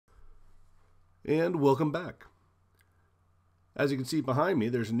And welcome back. As you can see behind me,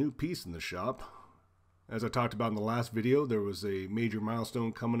 there's a new piece in the shop. As I talked about in the last video, there was a major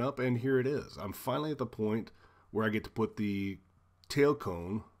milestone coming up, and here it is. I'm finally at the point where I get to put the tail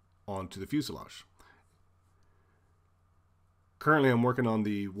cone onto the fuselage. Currently, I'm working on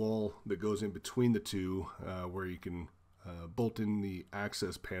the wall that goes in between the two, where you can bolt in the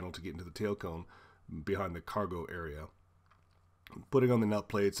access panel to get into the tail cone behind the cargo area. Putting on the nut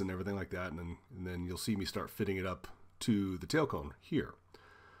plates and everything like that, and then you'll see me start fitting it up to the tail cone here.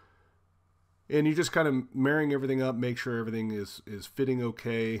 And you're just kind of marrying everything up, make sure everything is fitting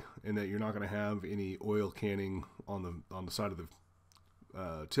okay, and that you're not going to have any oil canning on the side of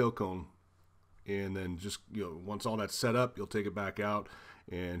the tail cone. And then just, once all that's set up, you'll take it back out,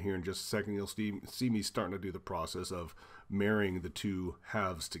 and here in just a second you'll see me starting to do the process of marrying the two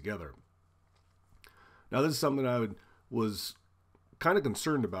halves together. Now this is something I was kind of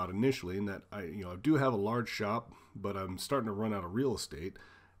concerned about initially, in that I do have a large shop, but I'm starting to run out of real estate.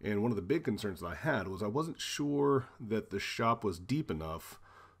 And one of the big concerns that I had was I wasn't sure that the shop was deep enough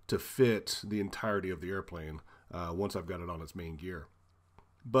to fit the entirety of the airplane once I've got it on its main gear.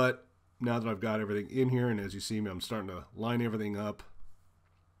 But now that I've got everything in here, and as you see me, I'm starting to line everything up,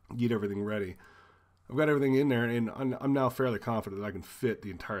 get everything ready. I've got everything in there, and I'm now fairly confident that I can fit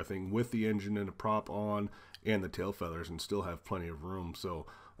the entire thing with the engine and the prop on and the tail feathers and still have plenty of room. So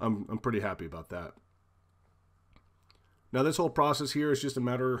I'm pretty happy about that. Now this whole process here is just a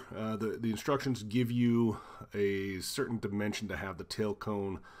matter, the instructions give you a certain dimension to have the tail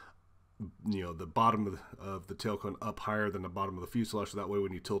cone, the bottom of the tail cone up higher than the bottom of the fuselage, so that way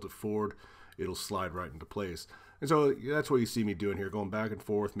when you tilt it forward, it'll slide right into place. And so that's what you see me doing here, going back and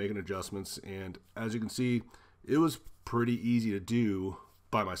forth, making adjustments. And as you can see, it was pretty easy to do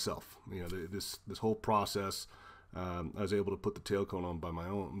by myself. This whole process, I was able to put the tail cone on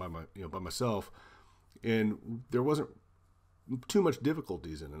by myself, and there wasn't too much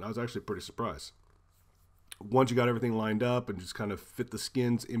difficulties in it. I was actually pretty surprised. Once you got everything lined up and just kind of fit the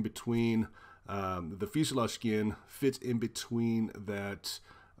skins in between, the fuselage skin fits in between that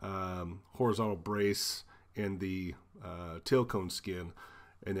horizontal brace and the tail cone skin,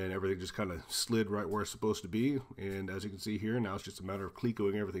 and then everything just kind of slid right where it's supposed to be. And as you can see here, now it's just a matter of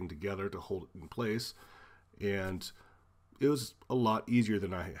clecoing everything together to hold it in place, and it was a lot easier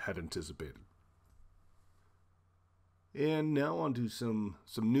than I had anticipated. And now on to some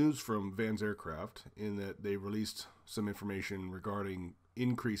news from Van's Aircraft, in that they released some information regarding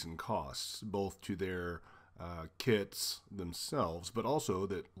increase in costs, both to their kits themselves, but also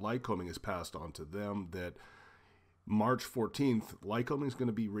that Lycoming has passed on to them that March 14th, Lycoming is going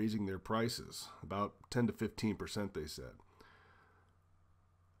to be raising their prices, about 10 to 15%, they said.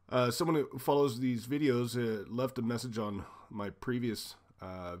 Someone who follows these videos left a message on my previous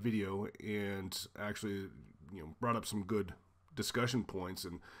video, and actually brought up some good discussion points.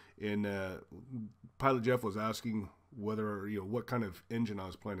 And Pilot Jeff was asking whether what kind of engine I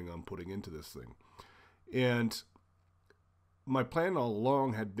was planning on putting into this thing. And my plan all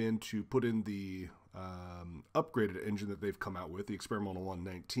along had been to put in the upgraded engine that they've come out with, the Experimental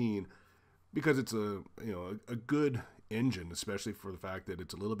 119, because it's a good engine, especially for the fact that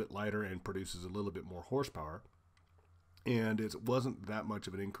it's a little bit lighter and produces a little bit more horsepower, and it wasn't that much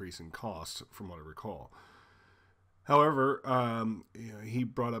of an increase in cost from what I recall. However, he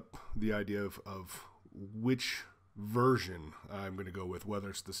brought up the idea of which version I'm going to go with, whether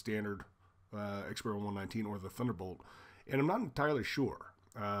it's the standard Experimental 119 or the Thunderbolt, and I'm not entirely sure.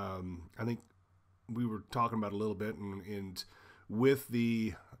 I think we were talking about it a little bit, and with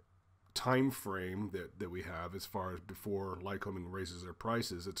the time frame that we have as far as before Lycoming raises their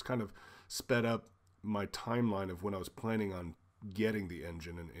prices, it's kind of sped up my timeline of when I was planning on getting the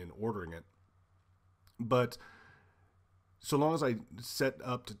engine and ordering it. But so long as I set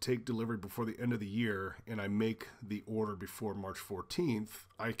up to take delivery before the end of the year and I make the order before March 14th,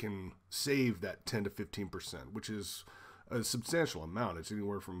 I can save that 10 to 15%, which is a substantial amount. It's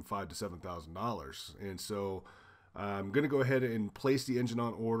anywhere from $5,000 to $7,000. And so I'm going to go ahead and place the engine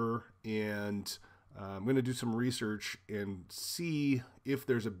on order, and I'm going to do some research and see if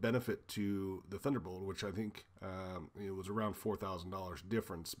there's a benefit to the Thunderbolt, which I think it was around $4,000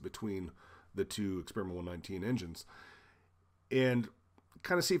 difference between the two Experimental 119 engines, and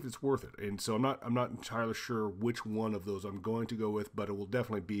kind of see if it's worth it. And so I'm not entirely sure which one of those I'm going to go with, but it will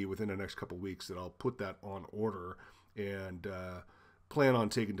definitely be within the next couple weeks that I'll put that on order and plan on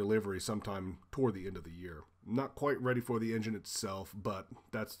taking delivery sometime toward the end of the year. Not quite ready for the engine itself, but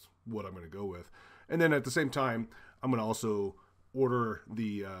that's what I'm going to go with. And then at the same time, I'm going to also order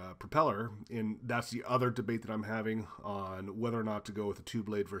the propeller, and that's the other debate that I'm having on whether or not to go with a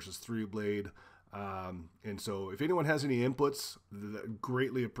 2-blade versus 3-blade. And so if anyone has any inputs,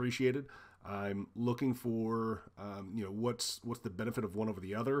 greatly appreciated. I'm looking for, what's the benefit of one over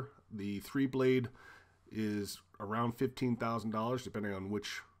the other. The 3-blade is around $15,000, depending on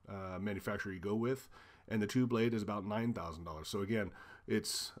which manufacturer you go with. And the 2-blade is about $9,000. So again,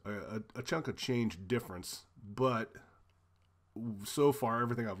 it's a chunk of change difference, but so far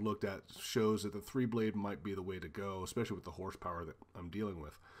everything I've looked at shows that the 3-blade might be the way to go, especially with the horsepower that I'm dealing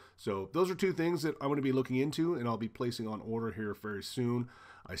with. So those are two things that I'm going to be looking into, and I'll be placing on order here very soon.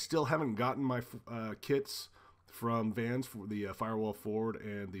 I still haven't gotten my kits from Vans for the firewall forward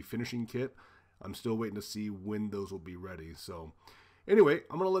and the finishing kit. I'm still waiting to see when those will be ready. So anyway,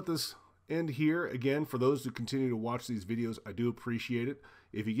 I'm going to let this end here. Again, for those who continue to watch these videos, I do appreciate it.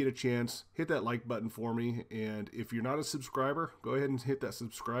 If you get a chance, hit that like button for me. And if you're not a subscriber, go ahead and hit that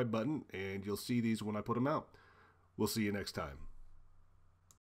subscribe button and you'll see these when I put them out. We'll see you next time.